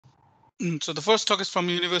So the first talk is from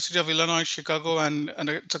University of Illinois, Chicago, and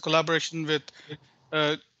it's a collaboration with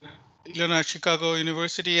uh, Illinois Chicago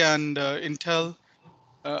University and Intel.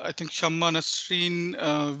 I think Shamma Nasrin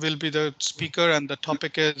will be the speaker, and the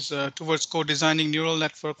topic is towards co-designing neural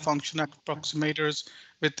network function approximators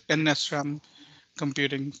with In-SRAM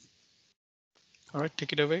computing. All right,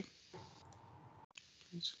 take it away,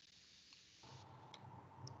 please.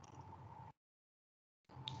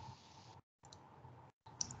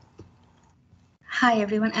 Hi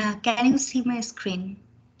everyone, can you see my screen?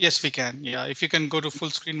 Yes, we can. Yeah, if you can go to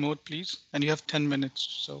full screen mode, please. And you have 10 minutes.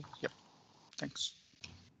 So, yeah, thanks.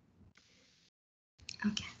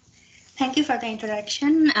 Okay. Thank you for the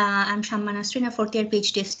introduction. I'm Shamma Nasrin, a fourth year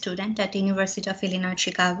PhD student at University of Illinois,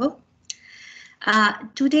 Chicago.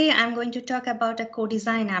 Today, I'm going to talk about a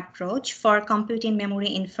co-design approach for computing memory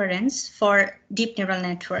inference for deep neural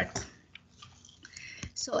networks.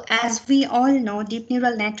 So as we all know, deep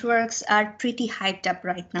neural networks are pretty hyped up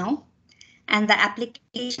right now, and the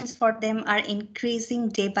applications for them are increasing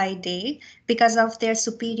day by day because of their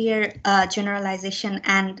superior generalization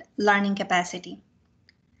and learning capacity.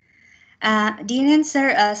 DNNs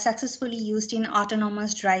are successfully used in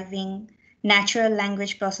autonomous driving, natural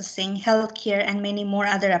language processing, healthcare, and many more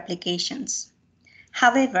other applications.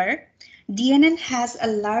 However, DNN has a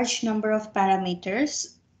large number of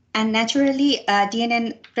parameters, and naturally,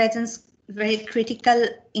 DNN presents very critical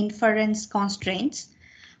inference constraints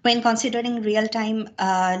when considering real-time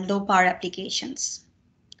low-power applications.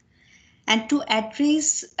 And to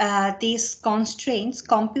address these constraints,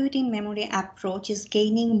 computing memory approach is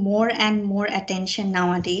gaining more and more attention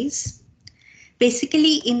nowadays.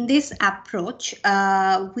 Basically, in this approach,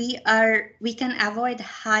 we can avoid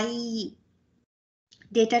high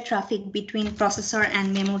data traffic between processor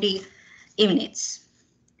and memory units.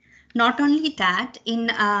 Not only that, in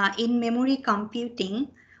memory computing,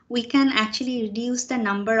 we can actually reduce the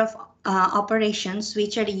number of operations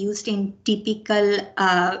which are used in typical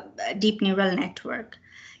deep neural network.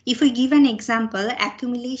 If we give an example,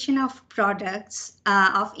 accumulation of products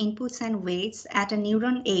of inputs and weights at a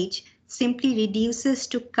neuron edge simply reduces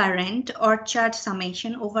to current or charge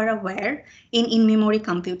summation over a wire in in-memory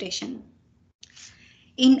computation.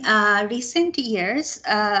 In recent years,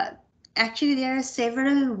 actually there are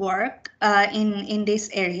several work in this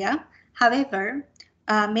area. However,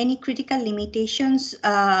 many critical limitations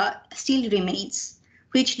still remains,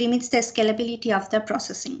 which limits the scalability of the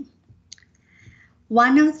processing.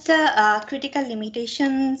 One of the critical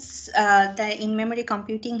limitations that in-memory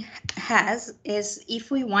computing has is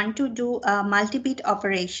if we want to do multi-bit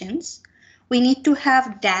operations, we need to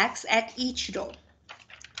have DACs at each row.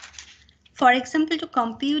 For example, to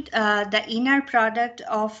compute the inner product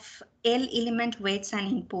of L element weights and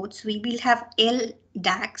inputs, we will have L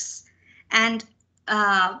DACs and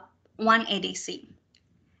one ADC.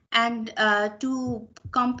 And to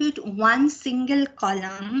compute one single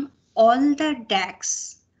column, all the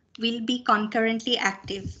DACs will be concurrently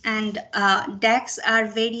active. And DACs are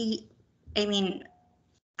very,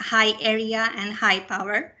 high area and high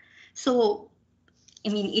power. So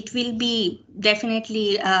it will be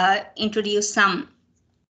definitely introduce some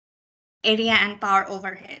area and power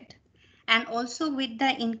overhead. And also with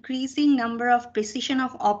the increasing number of precision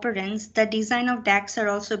of operands, the design of DACs are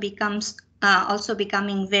also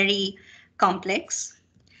becoming very complex.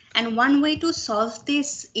 And one way to solve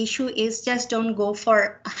this issue is just don't go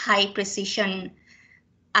for high precision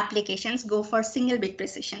applications, go for single bit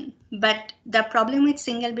precision. But the problem with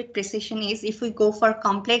single bit precision is if we go for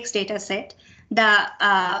complex data set,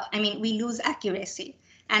 we lose accuracy,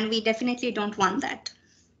 and we definitely don't want that.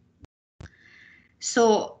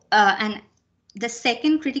 So, and the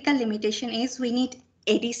second critical limitation is we need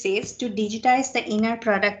ADCs to digitize the inner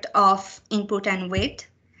product of input and weight,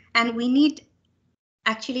 and we need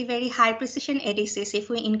actually very high precision ADCs if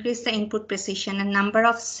we increase the input precision and number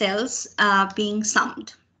of cells being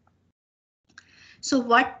summed. So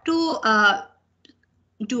what to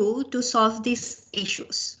do to solve these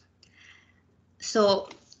issues? So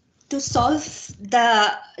to solve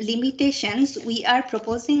the limitations, we are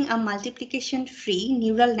proposing a multiplication-free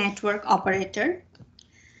neural network operator.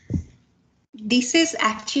 This is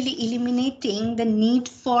actually eliminating the need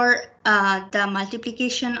for the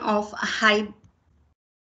multiplication of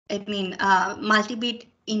multi-bit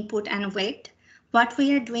input and weight. What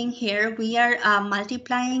we are doing here, we are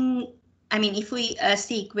multiplying. If we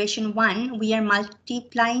see equation 1, we are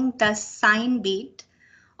multiplying the sign bit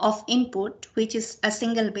of input, which is a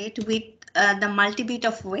single bit, with the multi-bit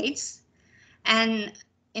of weights. And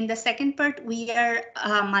in the second part, we are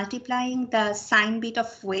multiplying the sign bit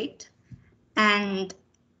of weight and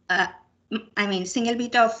single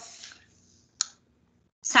bit of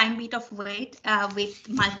sign bit of weight with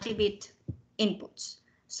multi-bit inputs.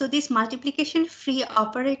 So this multiplication free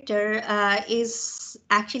operator is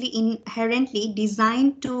actually inherently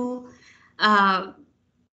designed to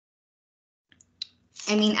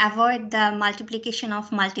avoid the multiplication of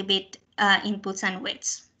multi-bit inputs and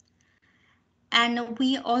weights. And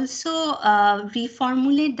we also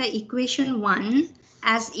reformulate the equation 1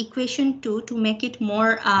 as equation 2 to make it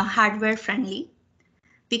more hardware friendly.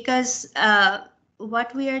 Because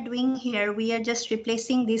what we are doing here, we are just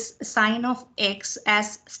replacing this sign of x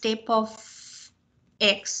as step of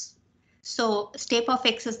x. So step of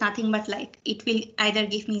x is nothing but like it will either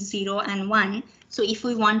give me 0 and 1. So if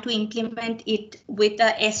we want to implement it with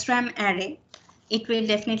a SRAM array, it will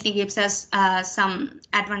definitely gives us some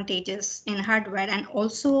advantages in hardware. And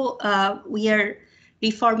also we are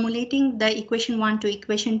reformulating the equation 1 to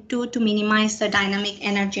equation 2 to minimize the dynamic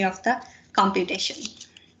energy of the computation.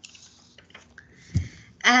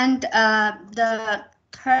 And the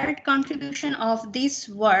third contribution of this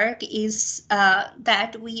work is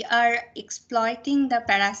that we are exploiting the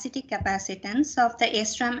parasitic capacitance of the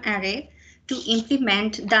SRAM array to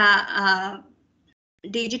implement the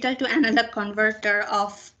digital to analog converter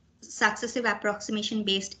of successive approximation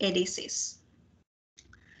based ADCs.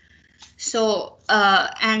 So,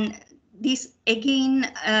 and this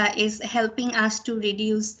again is helping us to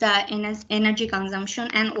reduce the energy consumption,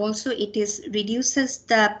 and also it reduces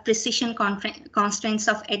the precision constraints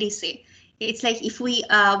of ADC. It's like if we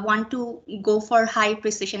want to go for high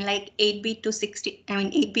precision, like 8-bit to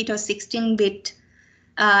 8-bit or 16-bit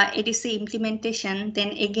ADC implementation,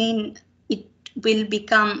 then again it will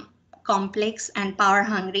become complex and power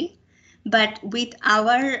hungry. But with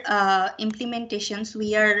our implementations,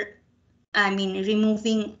 we are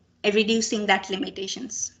reducing that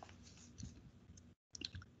limitations.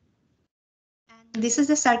 And this is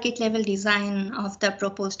the circuit level design of the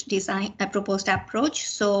proposed approach.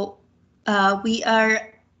 So we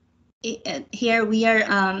are here we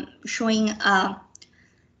are showing a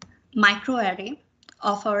microarray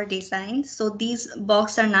of our design. So these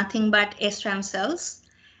boxes are nothing but SRAM cells,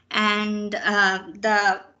 and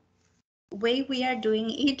the way we are doing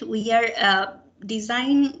it, we are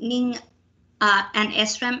designing an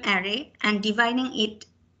SRAM array and dividing it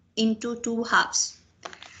into two halves.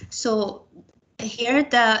 So here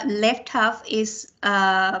the left half is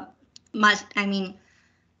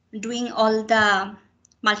doing all the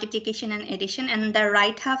multiplication and addition, and the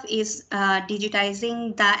right half is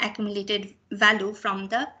digitizing the accumulated value from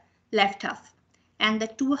the left half. And the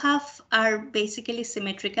two halves are basically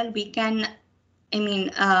symmetrical. We can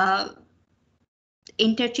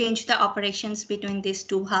interchange the operations between these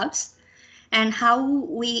two halves. And how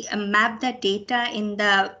we map the data in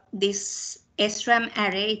this SRAM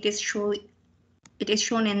array, it is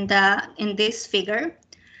shown in this figure.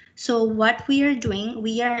 So what we are doing,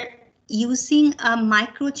 we are using a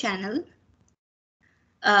microchannel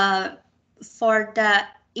for the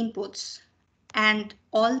inputs, and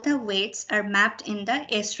all the weights are mapped in the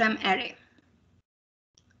SRAM array.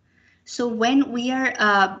 So when we are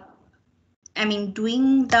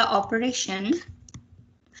doing the operation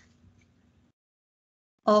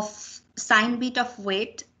of sign bit of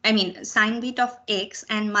weight, sign bit of x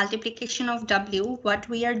and multiplication of w, what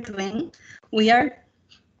we are doing, we are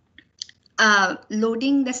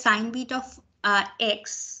loading the sign bit of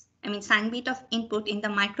x, sign bit of input in the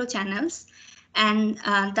microchannels, and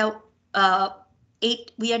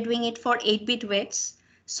we are doing it for 8-bit weights.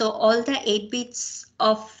 So all the 8 bits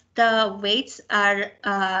of the weights are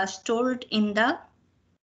stored in the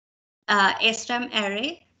SRAM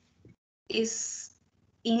array is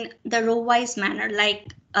in the row-wise manner.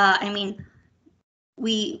 Like the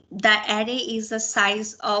array is a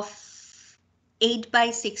size of 8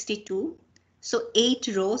 by 62. So 8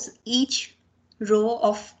 rows, each row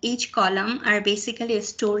of each column are basically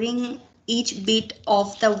storing each bit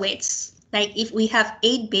of the weights. Like if we have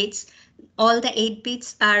 8 bits, all the 8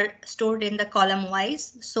 bits are stored in the column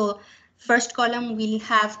wise. So first column will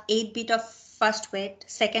have 8 bit of first weight,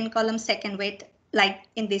 second column second weight, like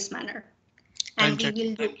in this manner. And we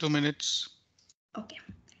will do 2 minutes. Okay,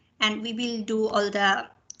 and we will do all the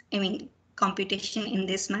computation in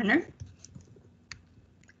this manner.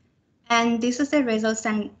 And this is the results.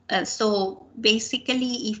 And so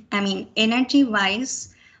basically, if energy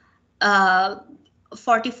wise,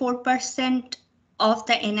 44% of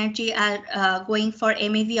the energy are going for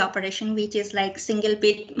MAV operation, which is like single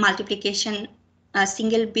bit multiplication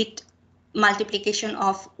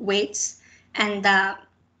of weights and the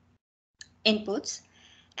inputs,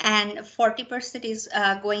 and 40% is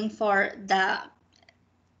going for the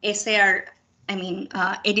SAR,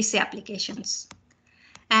 ADC applications.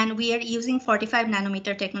 And we are using 45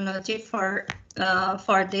 nanometer technology for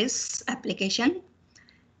this application.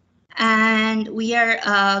 And we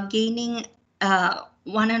are gaining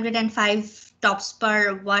 105 tops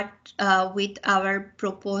per watt with our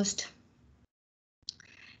proposed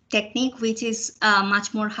technique, which is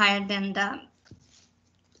much more higher than the,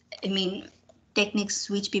 techniques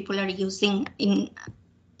which people are using in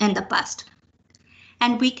the past.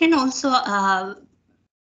 And we can also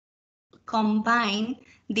combine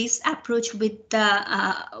this approach with the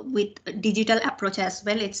with digital approach as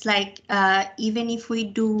well. It's like even if we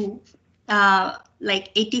do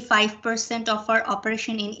like 85% of our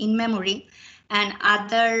operation in memory and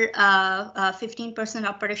other 15%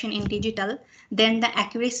 operation in digital, then the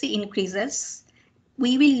accuracy increases.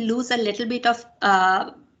 We will lose a little bit of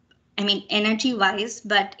energy wise,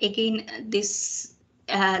 but again this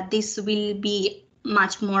this will be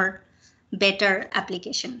much more better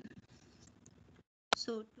application.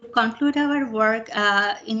 So to conclude our work,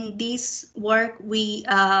 in this work we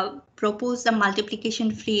propose the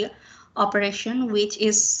multiplication-free operation, which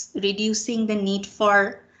is reducing the need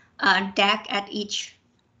for DAC at each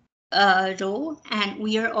row, and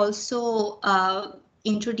we are also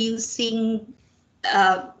introducing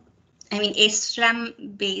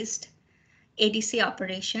SRAM based ADC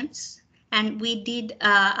operations, and we did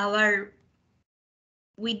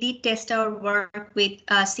test our work with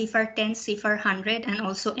CIFAR 10, CIFAR 100, and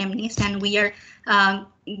also MNIST, and we are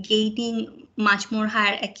gaining much more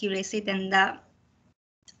higher accuracy than the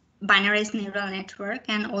binarized neural network,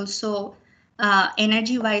 and also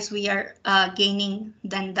energy-wise we are gaining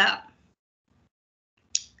than the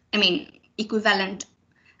equivalent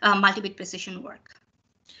multi-bit precision work.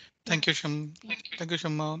 Thank you,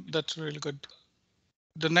 Shamma. That's really good.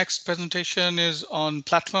 The next presentation is on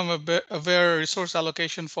platform-aware resource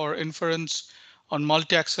allocation for inference on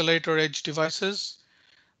multi-accelerator edge devices.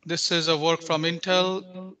 This is a work from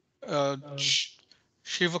Intel.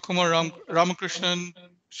 Sivakumar, Ramakrishnan,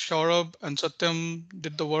 Saurabh, and Satyam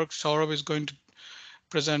did the work. Saurabh is going to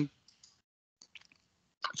present.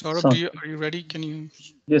 Saurabh, are you ready? Can you?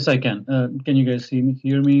 Yes, I can. Can you guys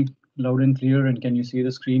hear me loud and clear, and can you see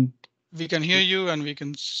the screen? We can hear you and we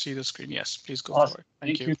can see the screen. Yes, please go for it.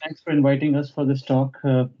 Thank you. Thanks for inviting us for this talk.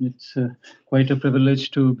 It's quite a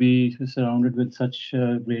privilege to be surrounded with such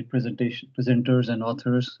great presenters and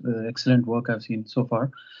authors. Excellent work I've seen so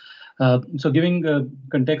far. So giving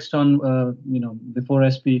context on, before I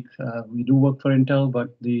speak, we do work for Intel,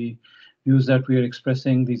 but the views that we are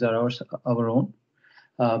expressing, these are our own.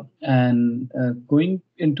 And going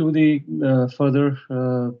into the further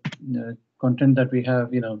content that we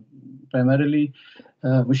have, primarily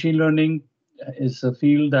machine learning is a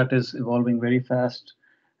field that is evolving very fast,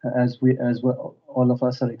 as all of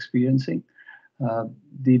us are experiencing.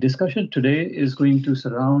 The discussion today is going to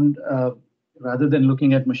surround, rather than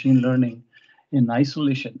looking at machine learning in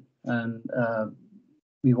isolation, and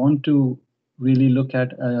we want to really look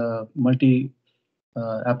at a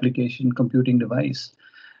multi-application computing device.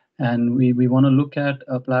 And we want to look at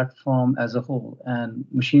a platform as a whole, and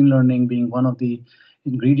machine learning being one of the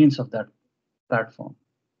ingredients of that platform.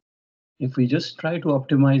 If we just try to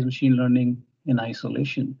optimize machine learning in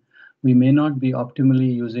isolation, we may not be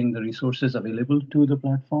optimally using the resources available to the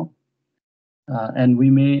platform, and we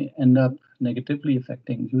may end up negatively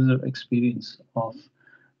affecting user experience of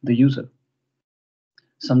the user.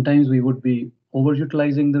 Sometimes we would be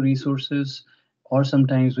overutilizing the resources, or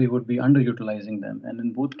sometimes we would be underutilizing them. And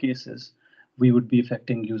in both cases, we would be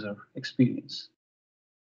affecting user experience.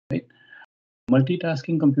 Right?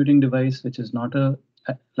 Multitasking computing device, which is not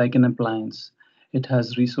like an appliance. It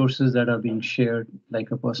has resources that are being shared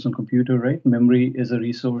like a personal computer, right? Memory is a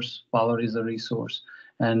resource, power is a resource,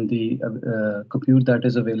 and the compute that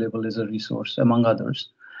is available is a resource, among others.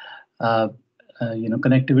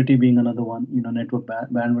 Connectivity being another one, network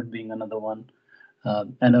bandwidth being another one.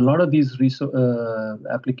 And a lot of these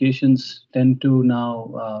applications tend to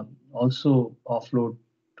now also offload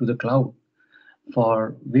to the cloud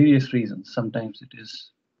for various reasons. Sometimes it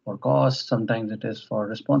is for cost, sometimes it is for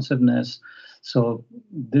responsiveness. So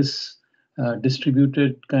this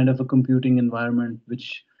distributed kind of a computing environment,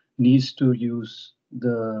 which needs to use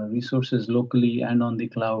the resources locally and on the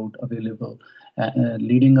cloud available,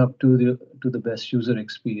 leading up to the best user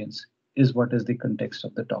experience, is what is the context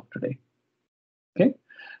of the talk today. Okay,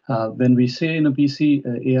 when we say in a PC,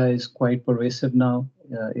 AI is quite pervasive now.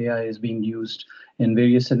 AI is being used in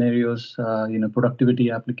various scenarios.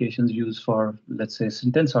 Productivity applications used for, let's say,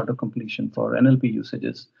 sentence auto-completion for NLP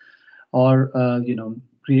usages, or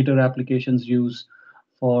creator applications used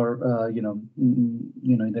for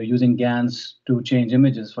they're using GANs to change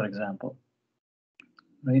images, for example.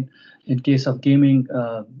 right? In case of gaming,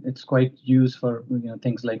 it's quite used for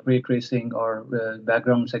things like ray tracing or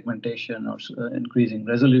background segmentation or increasing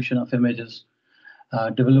resolution of images.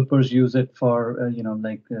 Developers use it for,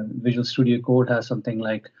 Visual Studio Code has something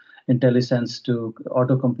like IntelliSense to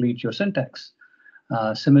autocomplete your syntax.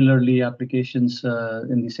 Similarly, applications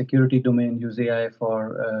in the security domain use AI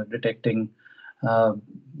for detecting,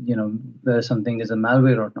 whether something is a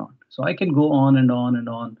malware or not. So I can go on and on and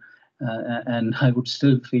on, and I would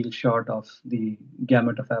still feel short of the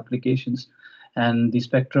gamut of applications and the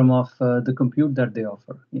spectrum of the compute that they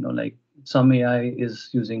offer. Like some AI is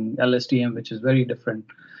using LSTM, which is very different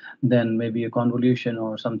than maybe a convolution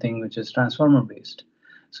or something which is transformer based.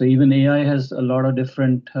 So even AI has a lot of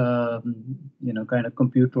different, kind of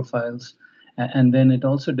compute profiles, and then it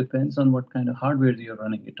also depends on what kind of hardware you're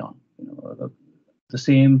running it on. The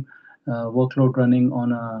same workload running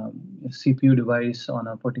on a CPU device on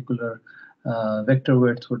a particular vector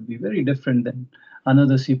width would be very different than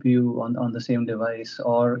another CPU on the same device,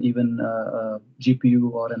 or even a GPU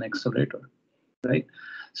or an accelerator, right?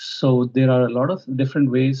 So there are a lot of different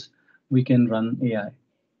ways we can run AI.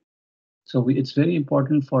 So it's very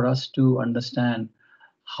important for us to understand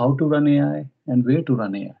how to run AI and where to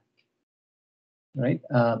run AI, right?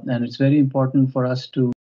 And it's very important for us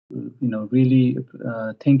to, really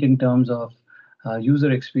think in terms of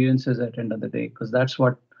user experiences at the end of the day, because that's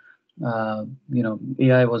what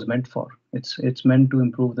AI was meant for. It's meant to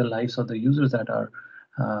improve the lives of the users that are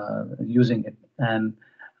using it. And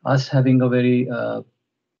us having a very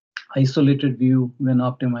isolated view when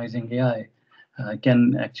optimizing AI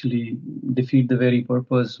can actually defeat the very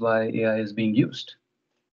purpose why AI is being used,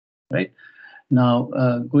 right? Now,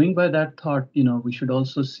 going by that thought, we should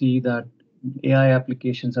also see that AI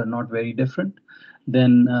applications are not very different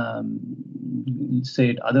than,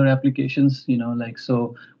 say, other applications,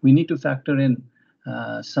 so we need to factor in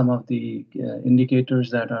some of the indicators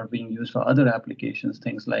that are being used for other applications,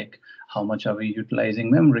 things like how much are we utilizing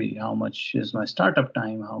memory, how much is my startup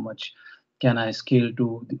time, how much can I scale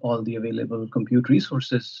to all the available compute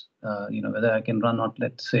resources, whether I can run on,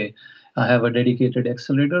 let's say, I have a dedicated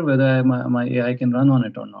accelerator, whether my AI can run on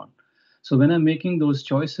it or not. So when I'm making those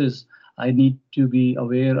choices, I need to be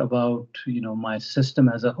aware about, my system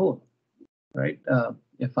as a whole, right?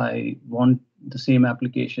 If I want the same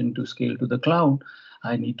application to scale to the cloud,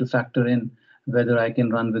 I need to factor in whether I can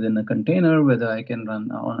run within a container, whether I can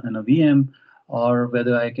run in a VM, or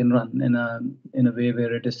whether I can run in a way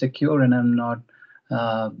where it is secure and I'm not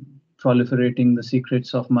proliferating the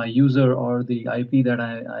secrets of my user or the IP that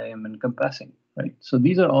I am encompassing, right? So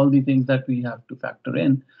these are all the things that we have to factor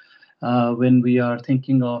in when we are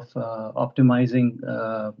thinking of optimizing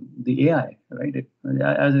the AI, right?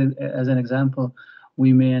 As an example,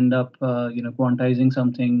 we may end up, quantizing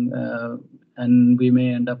something, and we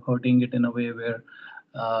may end up hurting it in a way where,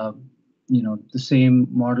 the same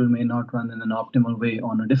model may not run in an optimal way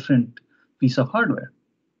on a different piece of hardware,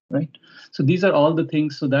 right? So these are all the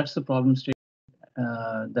things. So that's the problem statement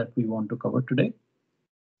that we want to cover today.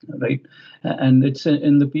 Right, and it's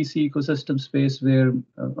in the PC ecosystem space where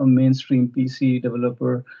a mainstream PC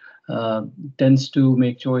developer tends to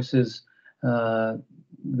make choices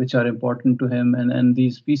which are important to him, and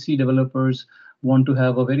these PC developers want to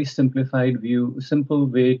have a very simplified view, simple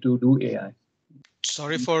way to do AI.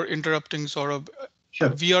 Sorry for interrupting, Saurabh.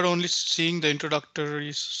 Sure. We are only seeing the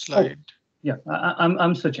introductory slide. Oh, yeah,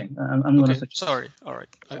 I'm switching. I'm going to switch. Sorry. All right.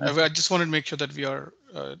 I just wanted to make sure that we are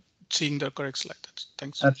seeing the correct slide.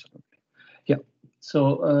 Thanks. Absolutely. Yeah.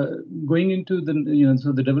 So going into the,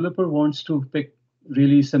 so the developer wants to pick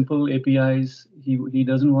really simple APIs. He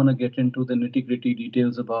doesn't want to get into the nitty-gritty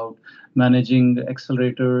details about managing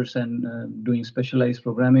accelerators and doing specialized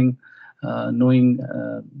programming, knowing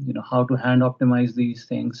how to hand optimize these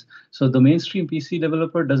things. So the mainstream PC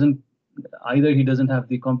developer doesn't have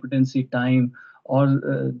the competency, time, or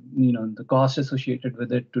the cost associated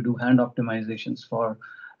with it to do hand optimizations for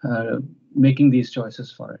making these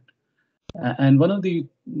choices for it. And one of the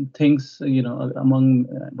things,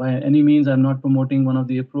 by any means, I'm not promoting one of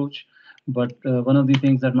the approach, but one of the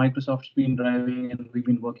things that Microsoft's been driving and we've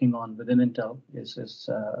been working on within Intel is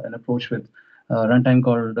an approach with runtime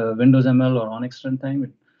called Windows ML or Onyx runtime.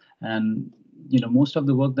 And most of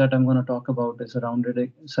the work that I'm going to talk about is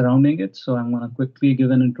surrounding it. So I'm going to quickly give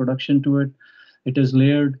an introduction to it. It is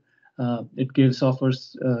layered. It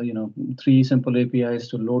offers 3 simple APIs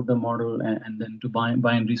to load the model and then to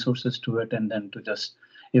bind resources to it and then to just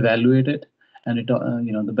evaluate it. And it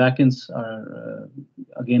the backends are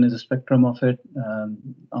again is a spectrum of it,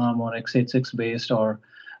 ARM or x86 based or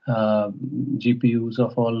GPUs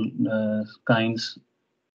of all kinds.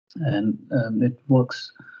 and it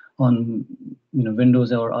works on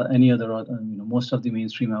Windows or any other most of the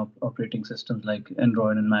mainstream operating systems like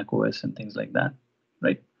Android and Mac OS and things like that,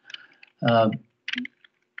 right?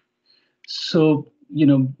 So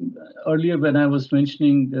earlier when I was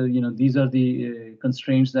mentioning these are the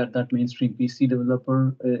constraints that mainstream PC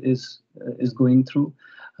developer is going through.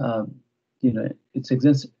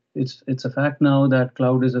 It's a fact now that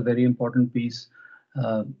cloud is a very important piece.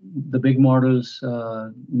 The big models,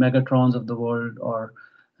 Megatrons of the world, or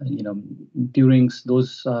Turings,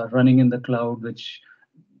 those running in the cloud, which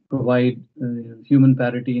provide human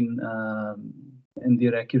parity in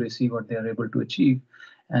their accuracy, what they are able to achieve.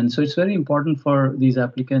 And so it's very important for these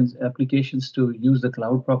applications to use the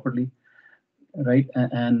cloud properly, right?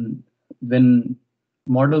 And when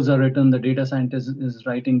models are written, the data scientist is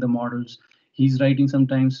writing the models. He's writing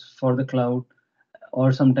sometimes for the cloud,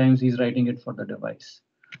 or sometimes he's writing it for the device.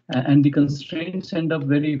 And the constraints end up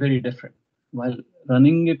very, very different. While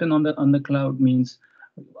running it on the cloud means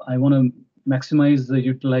I want to maximize the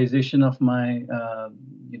utilization of my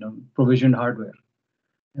provisioned hardware.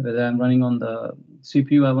 Whether I'm running on the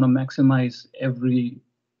CPU, I want to maximize every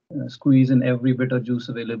squeeze and every bit of juice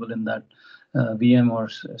available in that VM or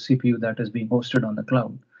CPU that is being hosted on the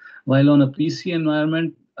cloud. While on a PC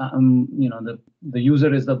environment, the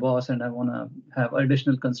user is the boss, and I want to have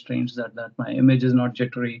additional constraints that my image is not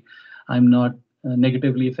jittery. I'm not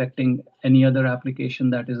negatively affecting any other application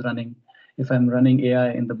that is running. If I'm running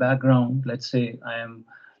AI in the background, let's say I am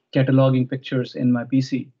cataloging pictures in my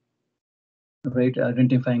PC, right,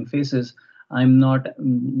 identifying faces, I'm not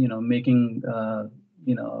making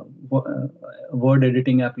word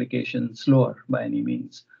editing application slower by any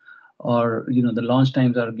means, or the launch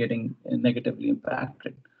times are getting negatively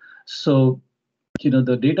impacted. So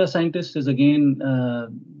the data scientist is again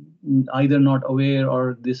either not aware,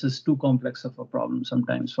 or this is too complex of a problem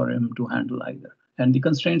sometimes for him to handle either. And the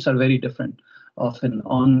constraints are very different of an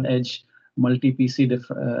on-edge multi-PC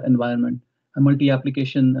environment, a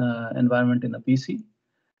multi-application environment in a PC,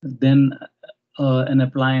 then an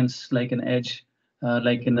appliance like an edge,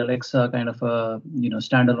 like an Alexa kind of a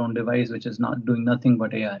standalone device which is not doing nothing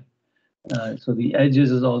but AI. So the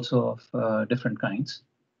edges is also of different kinds.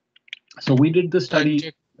 So we did the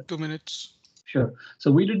study. 2 minutes. Sure.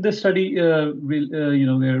 So we did this study, where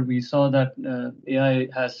we saw that AI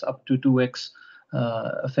has up to 2x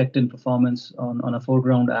effect in performance on a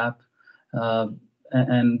foreground app.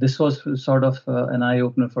 And this was sort of an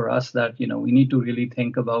eye-opener for us that we need to really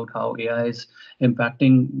think about how AI is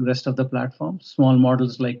impacting the rest of the platform. Small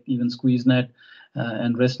models like even SqueezeNet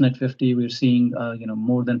and ResNet 50, we're seeing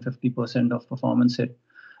more than 50% of performance hit,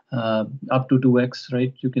 up to 2x,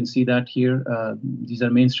 right? You can see that here. These are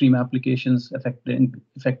mainstream applications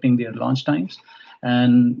affecting their launch times,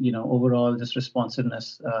 and overall just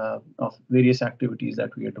responsiveness of various activities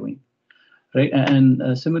that we are doing. Right,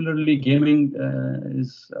 and similarly, gaming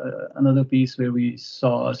is another piece where we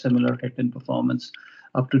saw a similar hit in performance,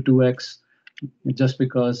 up to 2x, just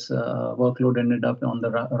because workload ended up on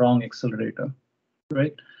the wrong accelerator,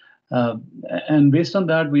 right? And based on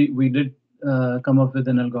that, we did come up with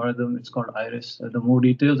an algorithm. It's called Iris. The more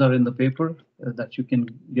details are in the paper that you can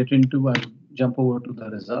get into. I'll jump over to the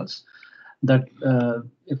results. That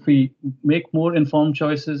if we make more informed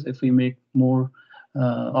choices, if we make more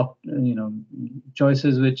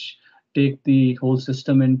choices which take the whole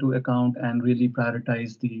system into account and really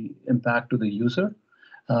prioritize the impact to the user,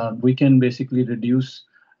 we can basically reduce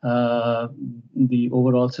the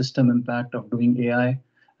overall system impact of doing AI,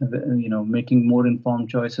 making more informed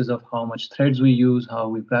choices of how much threads we use, how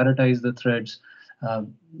we prioritize the threads,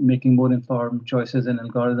 making more informed choices and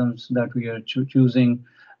algorithms that we are choosing,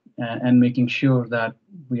 and making sure that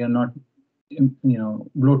we are not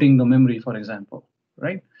bloating the memory, for example.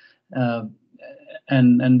 Right,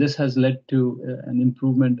 and this has led to an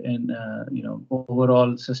improvement in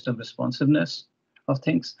overall system responsiveness of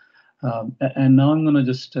things. And now I'm going to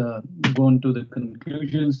just go into the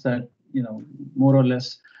conclusions that more or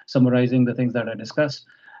less summarizing the things that I discussed,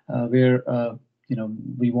 where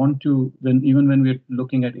we want to, even when we're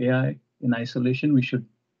looking at AI in isolation, we should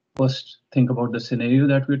first think about the scenario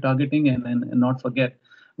that we're targeting, and not forget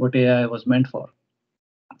what AI was meant for.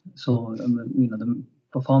 So, the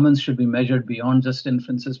performance should be measured beyond just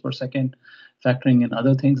inferences per second, factoring in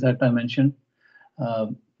other things that I mentioned.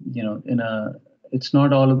 It's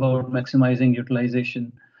not all about maximizing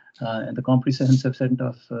utilization, and the comprehensive set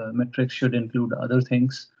of metrics should include other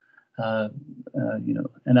things.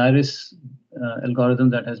 An Iris algorithm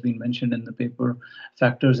that has been mentioned in the paper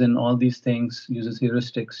factors in all these things, uses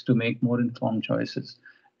heuristics to make more informed choices,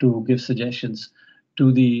 to give suggestions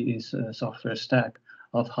to the software stack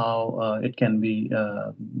of how it can be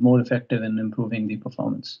more effective in improving the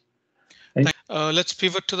performance. Right? Let's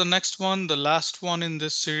pivot to the next one, the last one in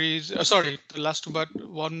this series. Sorry, the last but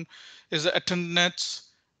one is the AttendNets,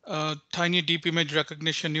 tiny deep image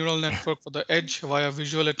recognition neural network for the edge via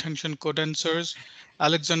visual attention condensers.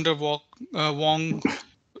 Alexander Wong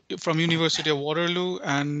from University of Waterloo,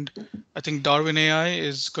 and I think Darwin AI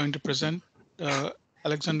is going to present.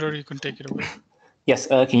 Alexander, you can take it away. Yes,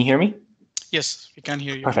 can you hear me? Yes, we can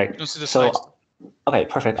hear you. Perfect. You don't see the so, slides. Okay,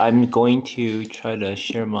 perfect. I'm going to try to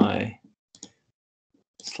share my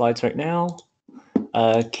slides right now.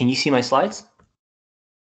 Can you see my slides?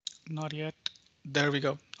 Not yet. There we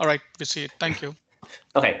go. All right, we see it. Thank you.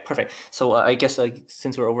 Okay, perfect. So I guess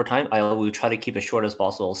since we're over time, I will try to keep it short as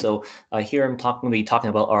possible. So here I'm going to be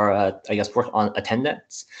talking about our, I guess, work on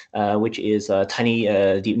AttendNets, which is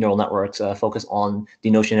tiny deep neural networks focused on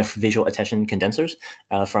the notion of visual attention condensers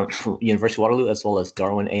from University of Waterloo as well as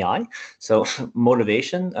Darwin AI. So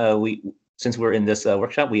motivation, since we're in this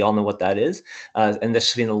workshop, we all know what that is. And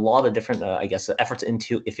there's been a lot of different, I guess, efforts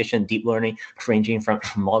into efficient deep learning, ranging from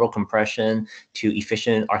model compression to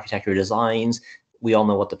efficient architecture designs. We all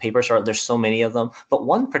know what the papers are. There's so many of them. But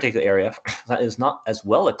one particular area that is not as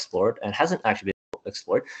well explored and hasn't actually been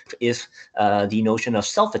explored is the notion of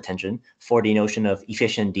self-attention for the notion of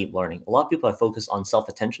efficient deep learning. A lot of people have focused on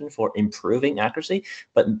self-attention for improving accuracy,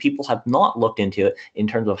 but people have not looked into it in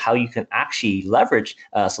terms of how you can actually leverage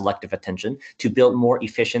selective attention to build more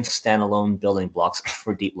efficient standalone building blocks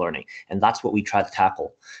for deep learning. And that's what we try to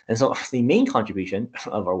tackle. And so the main contribution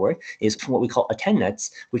of our work is what we call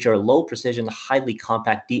AttendNets, which are low precision, highly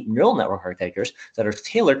compact deep neural network architectures that are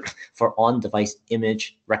tailored for on-device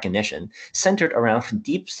image recognition, centered around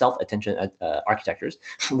deep self-attention architectures,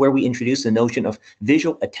 where we introduce the notion of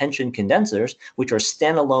visual attention condensers, which are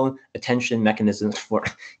standalone attention mechanisms for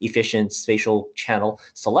efficient spatial channel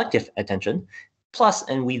selective attention. Plus,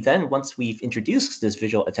 and we then, once we've introduced this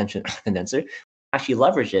visual attention condenser, actually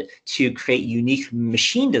leverage it to create unique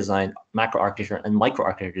machine design macroarchitecture and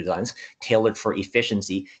microarchitecture designs tailored for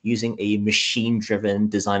efficiency using a machine-driven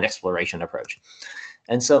design exploration approach.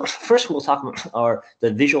 And so first we'll talk about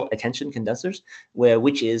the visual attention condensers,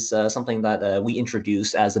 which is something that we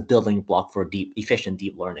introduced as a building block for efficient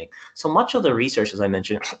deep learning. So much of the research, as I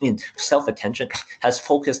mentioned, in self-attention has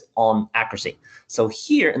focused on accuracy. So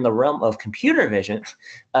here in the realm of computer vision,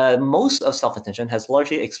 most of self-attention has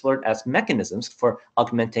largely explored as mechanisms for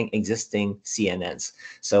augmenting existing CNNs.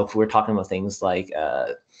 So if we're talking about things like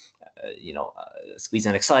squeeze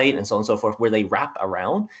and excite, and so on and so forth, where they wrap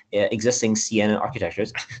around existing CNN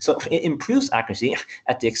architectures. So it improves accuracy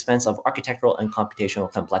at the expense of architectural and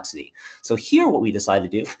computational complexity. So here what we decided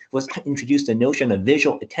to do was introduce the notion of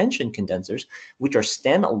visual attention condensers, which are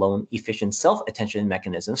standalone efficient self-attention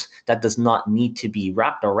mechanisms that does not need to be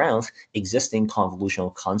wrapped around existing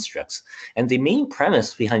convolutional constructs. And the main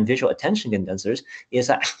premise behind visual attention condensers is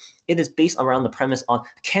that it is based around the premise on,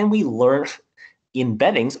 can we learn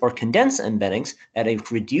embeddings or condense embeddings at a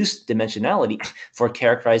reduced dimensionality for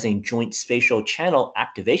characterizing joint spatial channel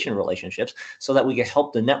activation relationships so that we can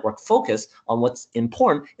help the network focus on what's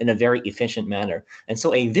important in a very efficient manner. And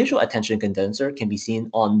so a visual attention condenser can be seen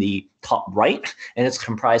on the top right, and it's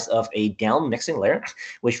comprised of a down mixing layer,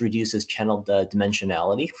 which reduces channel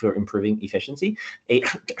dimensionality for improving efficiency, a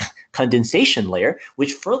condensation layer,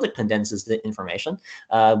 which further condenses the information,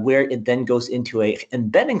 where it then goes into a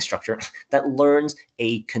embedding structure that learns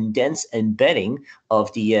a condensed embedding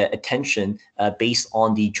of the attention based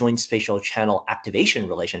on the joint spatial channel activation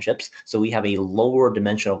relationships. So we have a lower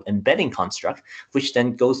dimensional embedding construct, which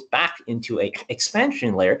then goes back into an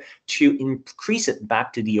expansion layer to increase it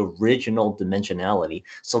back to the original dimensionality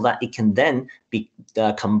so that it can then be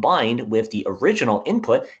combined with the original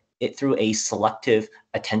input through a selective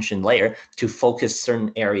attention layer to focus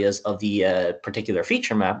certain areas of the particular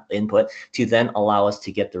feature map input to then allow us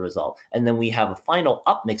to get the result. And then we have a final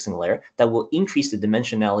upmixing layer that will increase the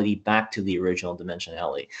dimensionality back to the original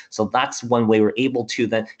dimensionality. So that's one way we're able to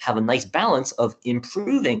then have a nice balance of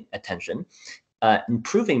improving attention,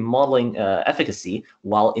 improving modeling efficacy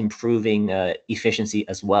while improving efficiency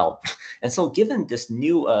as well. And so given this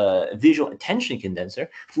new visual attention condenser,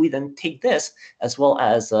 we then take this as well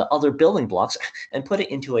as other building blocks and put it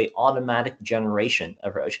into an automatic generation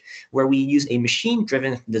approach, where we use a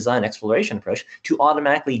machine-driven design exploration approach to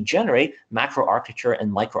automatically generate macro architecture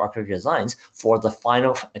and micro architecture designs for the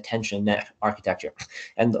final attention net architecture.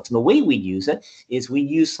 And the way we use it is we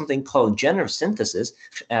use something called generative synthesis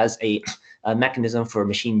as a mechanism mechanism for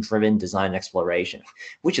machine-driven design exploration,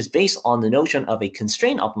 which is based on the notion of a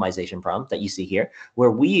constraint optimization problem that you see here,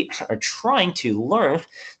 where we are trying to learn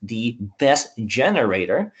the best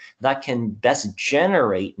generator that can best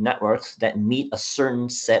generate networks that meet a certain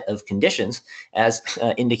set of conditions, as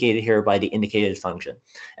indicated here by the indicated function.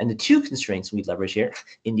 And the two constraints we leverage here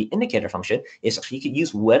in the indicator function is you can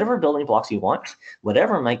use whatever building blocks you want,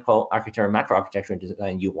 whatever microarchitecture, macroarchitecture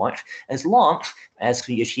design you want, as long as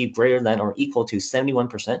you achieve greater than or equal to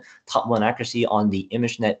 71% top one accuracy on the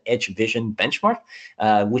ImageNet Edge Vision benchmark,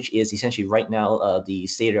 which is essentially right now the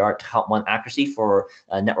state-of-the-art top one accuracy for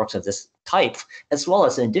networks of this type, as well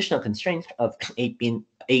as an additional constraint of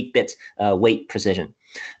 8-bit weight precision.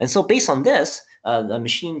 And so based on this, the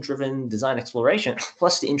machine-driven design exploration,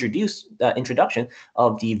 plus the introduction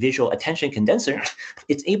of the visual attention condenser,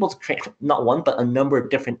 it's able to create not one, but a number of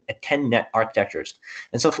different AttendNet architectures.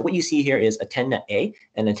 And so what you see here is AttendNet A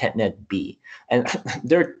and AttendNet B. And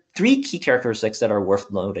there are three key characteristics that are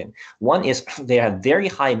worth noting. One is they have very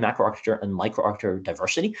high macroarchitecture and microarchitecture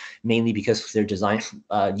diversity, mainly because they're designed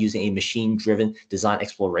using a machine-driven design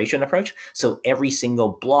exploration approach. So every single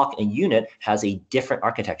block and unit has a different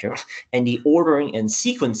architecture, and the ordering and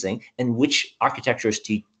sequencing and which architectures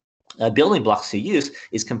to building blocks to use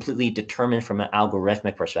is completely determined from an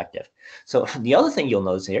algorithmic perspective. So the other thing you'll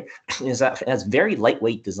notice here is that it has very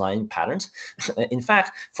lightweight design patterns. In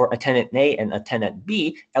fact, for AttendNet A and AttendNet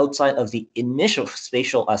B, outside of the initial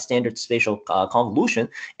spatial standard spatial convolution,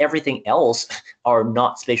 everything else are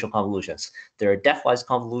not spatial convolutions. They're depth-wise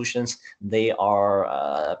convolutions. They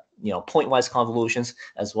are point-wise convolutions,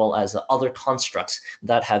 as well as other constructs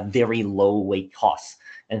that have very low weight costs.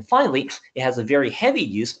 And finally, it has a very heavy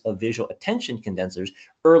use of visual attention condensers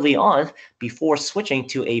early on before switching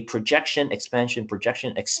to a projection expansion,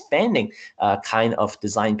 projection expanding kind of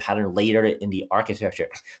design pattern later in the architecture.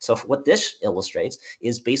 So what this illustrates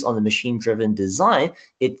is based on the machine-driven design,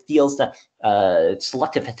 it feels that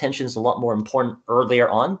selective attention is a lot more important earlier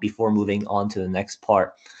on before moving on to the next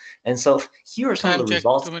part. And so here are some of the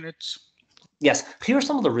results. 2 minutes. Yes, here are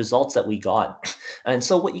some of the results that we got. And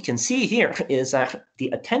so what you can see here is that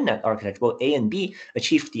the AttendNet architecture, both A and B,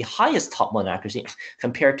 achieved the highest top one accuracy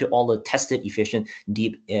compared to all the tested efficient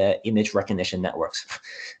deep image recognition networks.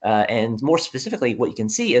 And more specifically, what you can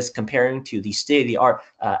see is comparing to the state-of-the-art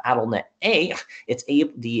AddleNet A,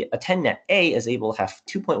 the AttendNet A is able to have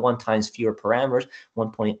 2.1 times fewer parameters,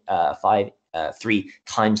 1.53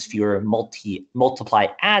 times fewer multiply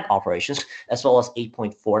add operations, as well as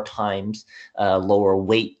 8.4 times lower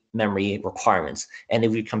weight memory requirements. And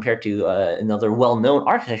if we compare to another well-known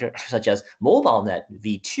architecture such as MobileNet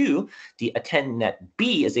V2, the AttendNet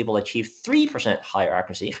B is able to achieve 3% higher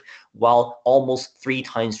accuracy, while almost 3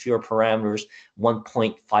 times fewer parameters,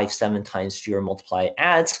 1.57 times fewer multiply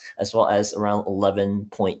adds, as well as around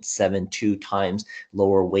 11.72 times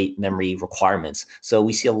lower weight memory requirements. So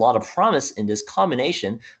we see a lot of promise in this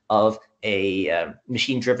combination of a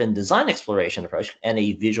machine-driven design exploration approach and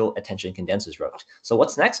a visual attention condensers approach. So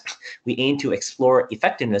what's next? We aim to explore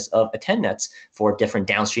effectiveness of AttendNets for different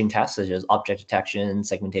downstream tasks such as object detection,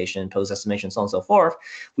 segmentation, pose estimation, so on and so forth.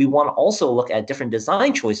 We want to also look at different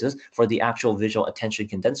design choices for the actual visual attention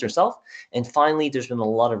condenser itself. And finally, there's been a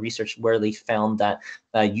lot of research where they found that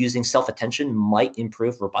using self-attention might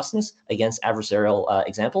improve robustness against adversarial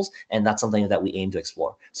examples, and that's something that we aim to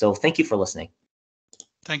explore. So thank you for listening.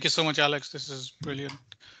 Thank you so much, Alex. This is brilliant.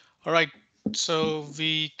 All right, so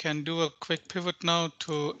we can do a quick pivot now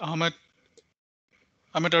to Ahmet.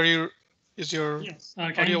 Ahmet, is your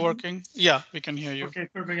audio working? Yeah, we can hear you. Okay,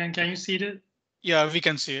 perfect. And can you see it? Yeah, we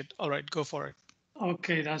can see it. All right, go for it.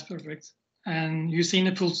 Okay, that's perfect. And you see in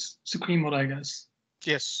the full screen mode, I guess.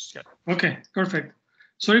 Yes, yeah. Okay, perfect.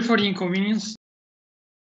 Sorry for the inconvenience.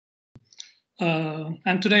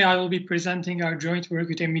 And today I will be presenting our joint work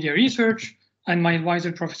with NVIDIA Research and my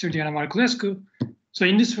advisor, Professor Diaa Marculescu. So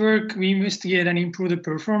in this work, we investigate and improve the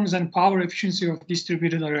performance and power efficiency of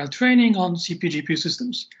distributed RL training on CPU-GPU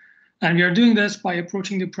systems. And we are doing this by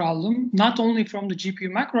approaching the problem not only from the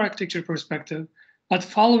GPU macroarchitecture perspective, but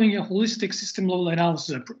following a holistic system-level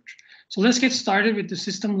analysis approach. So let's get started with the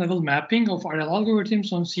system-level mapping of RL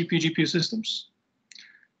algorithms on CPU-GPU systems.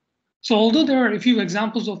 So although there are a few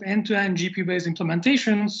examples of end-to-end GPU-based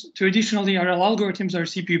implementations, traditionally RL algorithms are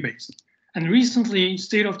CPU-based. And recently,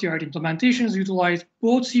 state-of-the-art implementations utilize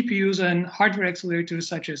both CPUs and hardware accelerators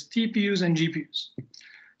such as TPUs and GPUs.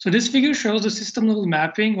 So this figure shows the system-level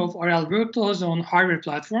mapping of RL workloads on hardware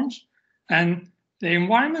platforms. And the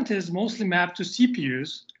environment is mostly mapped to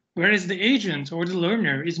CPUs, whereas the agent or the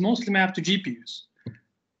learner is mostly mapped to GPUs.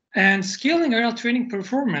 And scaling RL training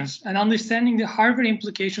performance and understanding the hardware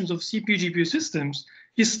implications of CPU-GPU systems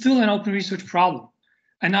is still an open research problem.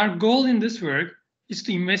 And our goal in this work is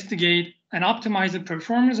to investigate and optimize the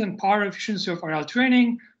performance and power efficiency of RL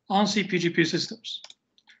training on CPU-GPU systems.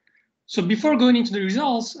 So before going into the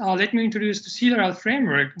results, let me introduce the CRL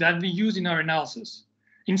framework that we use in our analysis.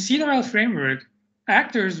 In CRL framework,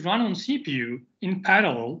 actors run on CPU in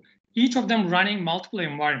parallel, each of them running multiple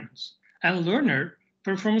environments, and learner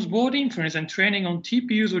performs both inference and training on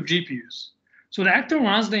TPUs or GPUs. So the actor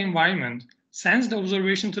runs the environment, sends the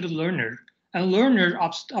observation to the learner, and learner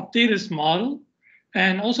updates its model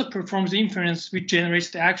and also performs the inference which generates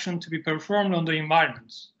the action to be performed on the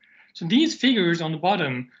environments. So these figures on the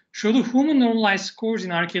bottom show the human normalized scores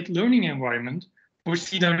in arcade learning environment, or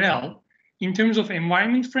CRL, in terms of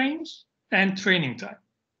environment frames and training time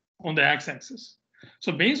on the x-axis.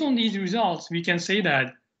 So based on these results, we can say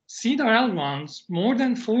that CRL runs more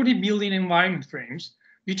than 40 billion environment frames,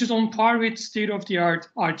 which is on par with state-of-the-art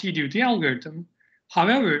RT-duty algorithm.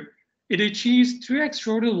 However, it achieves 3x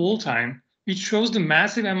shorter wall time, which shows the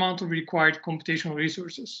massive amount of required computational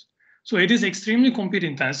resources. So it is extremely compute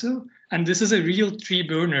intensive, and this is a real tree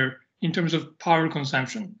burner in terms of power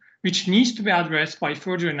consumption, which needs to be addressed by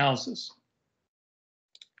further analysis.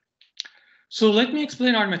 So let me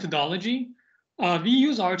explain our methodology. We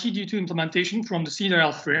use RT-D2 implementation from the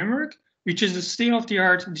CRL framework, which is the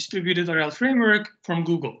state-of-the-art distributed RL framework from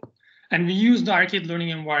Google. And we use the arcade learning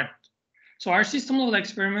environment. So our system-level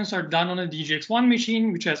experiments are done on a DGX1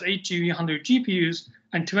 machine, which has 8 GB 100 GPUs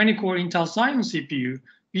and 20-core Intel Xeon CPU,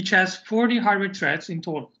 which has 40 hardware threads in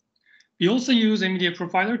total. We also use NVIDIA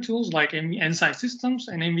profiler tools like NSI systems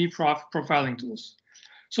and NVProf profiling tools.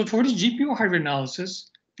 So for the GPU hardware analysis,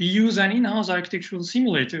 we use an in-house architectural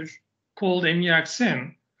simulator called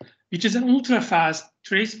NVIDIA, which is an ultra-fast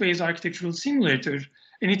trace-based architectural simulator,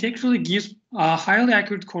 and it actually gives a highly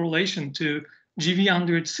accurate correlation to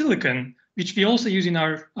GV100 silicon, which we also use in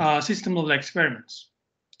our system-level experiments.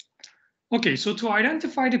 Okay, so to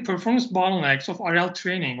identify the performance bottlenecks of RL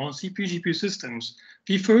training on CPU-GPU systems,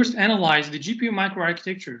 we first analyze the GPU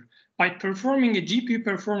microarchitecture by performing a GPU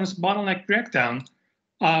performance bottleneck breakdown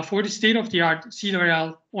for the state-of-the-art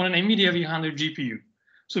CRL on an NVIDIA V100 GPU.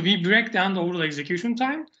 So we break down the overall execution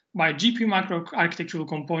time by GPU microarchitectural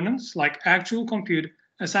components like actual compute,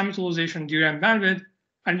 SRAM utilization, DRAM bandwidth,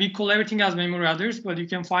 and we call everything as memory address, but you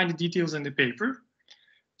can find the details in the paper.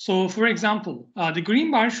 So for example, the green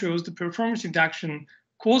bar shows the performance reduction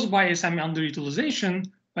caused by SRAM underutilization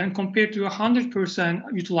when compared to 100%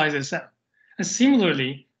 utilized SRAM. And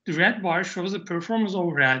similarly, the red bar shows the performance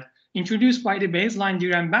overhead introduced by the baseline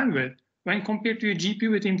DRAM bandwidth when compared to a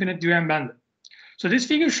GPU with infinite DRAM bandwidth. So this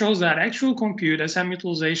figure shows that actual compute, SRAM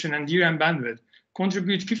utilization, and DRAM bandwidth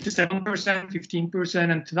contribute 57%,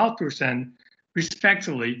 15%, and 12%,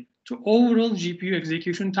 respectively, to overall GPU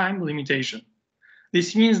execution time limitation.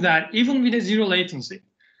 This means that even with a zero latency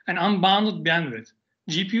and unbounded bandwidth,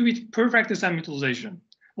 GPU with perfect SRAM utilization,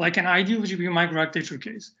 like an ideal GPU microarchitecture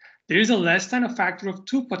case, there is a less than a factor of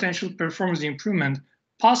 2 potential performance improvement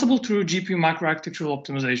possible through GPU microarchitectural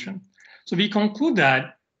optimization. So we conclude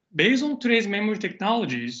that based on today's memory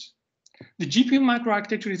technologies, the GPU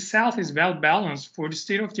microarchitecture itself is well balanced for the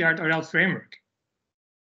state-of-the-art RL framework.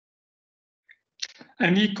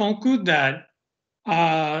 And we conclude that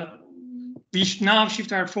we should now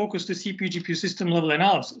shift our focus to CPU-GPU system-level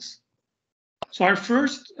analysis. So our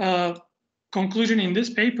first conclusion in this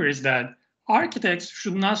paper is that architects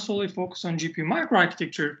should not solely focus on GPU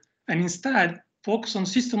microarchitecture and instead focus on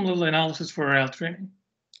system-level analysis for RL training.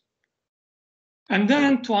 And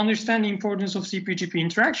then to understand the importance of CPU-GPU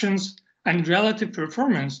interactions and relative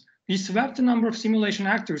performance, we swept a number of simulation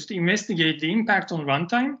actors to investigate the impact on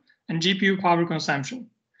runtime and GPU power consumption.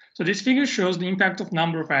 So this figure shows the impact of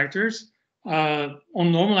number of actors on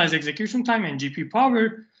normalized execution time and GPU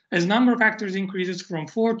power as number of actors increases from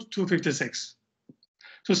 4 to 256.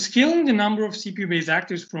 So scaling the number of CPU-based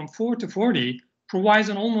actors from 4 to 40 provides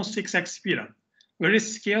an almost 6x speedup,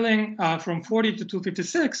 whereas scaling from 40 to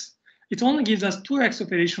 256, it only gives us 2x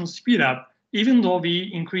of additional speedup, even though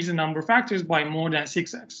we increase the number of factors by more than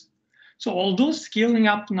 6x. So although scaling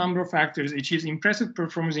up the number of factors achieves impressive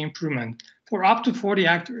performance improvement for up to 40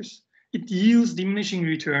 actors, it yields diminishing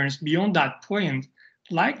returns beyond that point,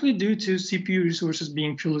 likely due to CPU resources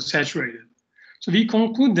being fully saturated. So we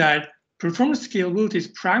conclude that performance scalability is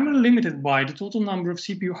primarily limited by the total number of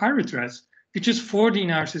CPU hardware threads, which is 40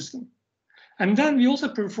 in our system. And then we also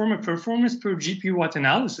perform a performance per GPU watt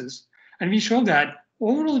analysis, and we show that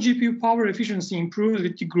overall GPU power efficiency improves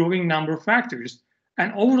with the growing number of factors,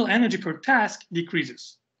 and overall energy per task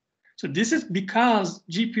decreases. So this is because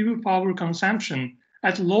GPU power consumption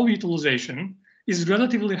at low utilization is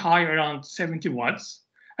relatively high, around 70 watts,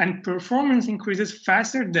 and performance increases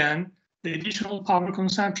faster than the additional power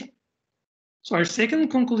consumption. So our second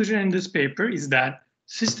conclusion in this paper is that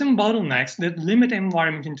system bottlenecks that limit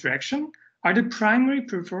environment interaction are the primary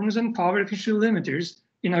performance and power efficiency limiters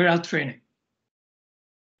in RL training.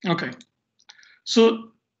 Okay, so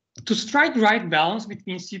to strike the right balance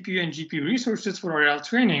between CPU and GPU resources for RL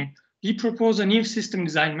training, we propose a new system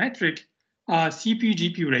design metric,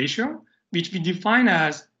 CPU-GPU ratio, which we define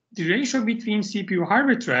as the ratio between CPU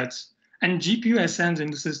hardware threads and GPU SMs in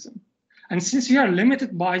the system. And since we are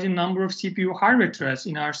limited by the number of CPU hardware threads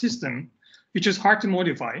in our system, which is hard to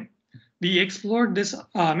modify, we explored this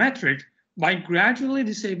metric by gradually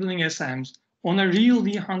disabling SMs on a real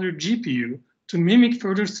V100 GPU to mimic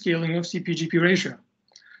further scaling of CPU-GPU ratio.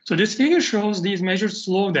 So this figure shows these measures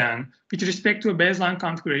slow down with respect to a baseline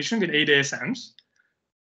configuration with 8 SMs.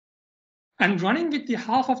 And running with the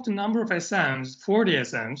half of the number of SMs, 40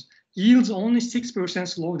 SMs, yields only 6%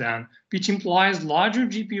 slowdown, which implies larger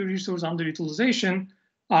GPU resource underutilization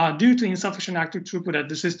due to insufficient active throughput at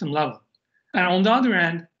the system level. And on the other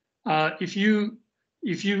hand, if you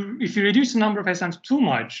reduce the number of SMs too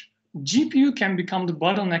much, GPU can become the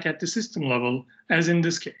bottleneck at the system level, as in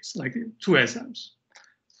this case, like 2 SMs.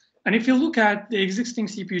 And if you look at the existing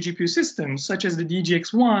CPU-GPU systems, such as the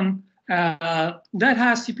DGX-1, that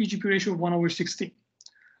has CPU-GPU ratio of 1/16.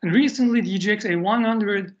 And recently, DGX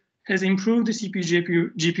A100 has improved the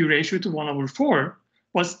CPU-GPU ratio to 1/4,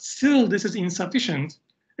 but still this is insufficient,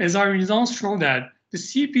 as our results show that the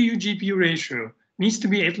CPU-GPU ratio needs to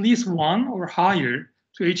be at least 1 or higher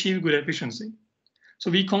to achieve good efficiency.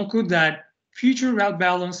 So we conclude that future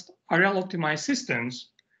well-balanced RL-optimized systems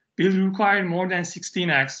will require more than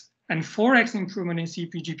 16x and 4x improvement in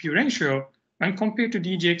CPU-GPU ratio when compared to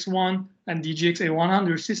DGX-1 and DGX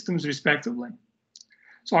A100 systems respectively.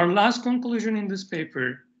 So our last conclusion in this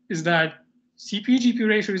paper is that CPU-GPU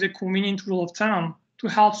ratio is a convenient rule of thumb to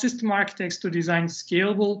help system architects to design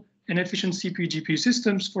scalable and efficient CPU-GPU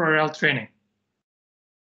systems for RL training.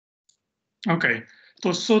 Okay,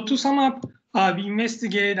 so to sum up, we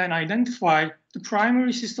investigate and identify the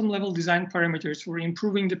primary system-level design parameters for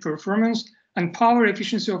improving the performance and power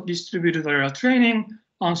efficiency of distributed RL training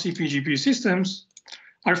on CPU-GPU systems.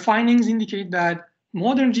 Our findings indicate that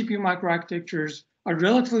modern GPU microarchitectures are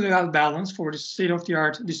relatively well balanced for the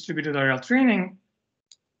state-of-the-art distributed RL training,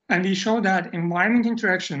 and we show that environment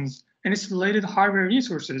interactions and its related hardware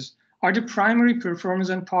resources are the primary performance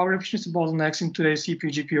and power efficiency bottlenecks in today's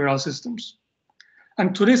CPU-GPU RL systems.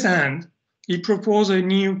 And to this end, we propose a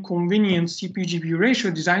new convenient CPU-GPU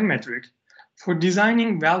ratio design metric for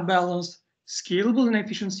designing well-balanced, scalable and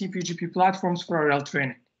efficient CPU-GPU platforms for RL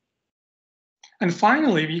training. And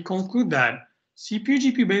finally, we conclude that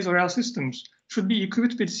CPU-GPU-based RL systems should be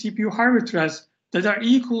equipped with CPU hardware threads that are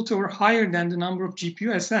equal to or higher than the number of GPU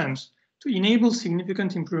SMs to enable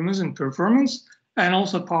significant improvements in performance and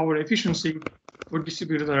also power efficiency for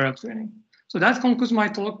distributed RL training. So that concludes my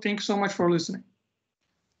talk. Thank you so much for listening.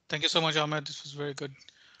 Thank you so much, Ahmet. This was very good.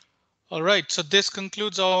 All right, so this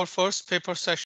concludes our first paper session.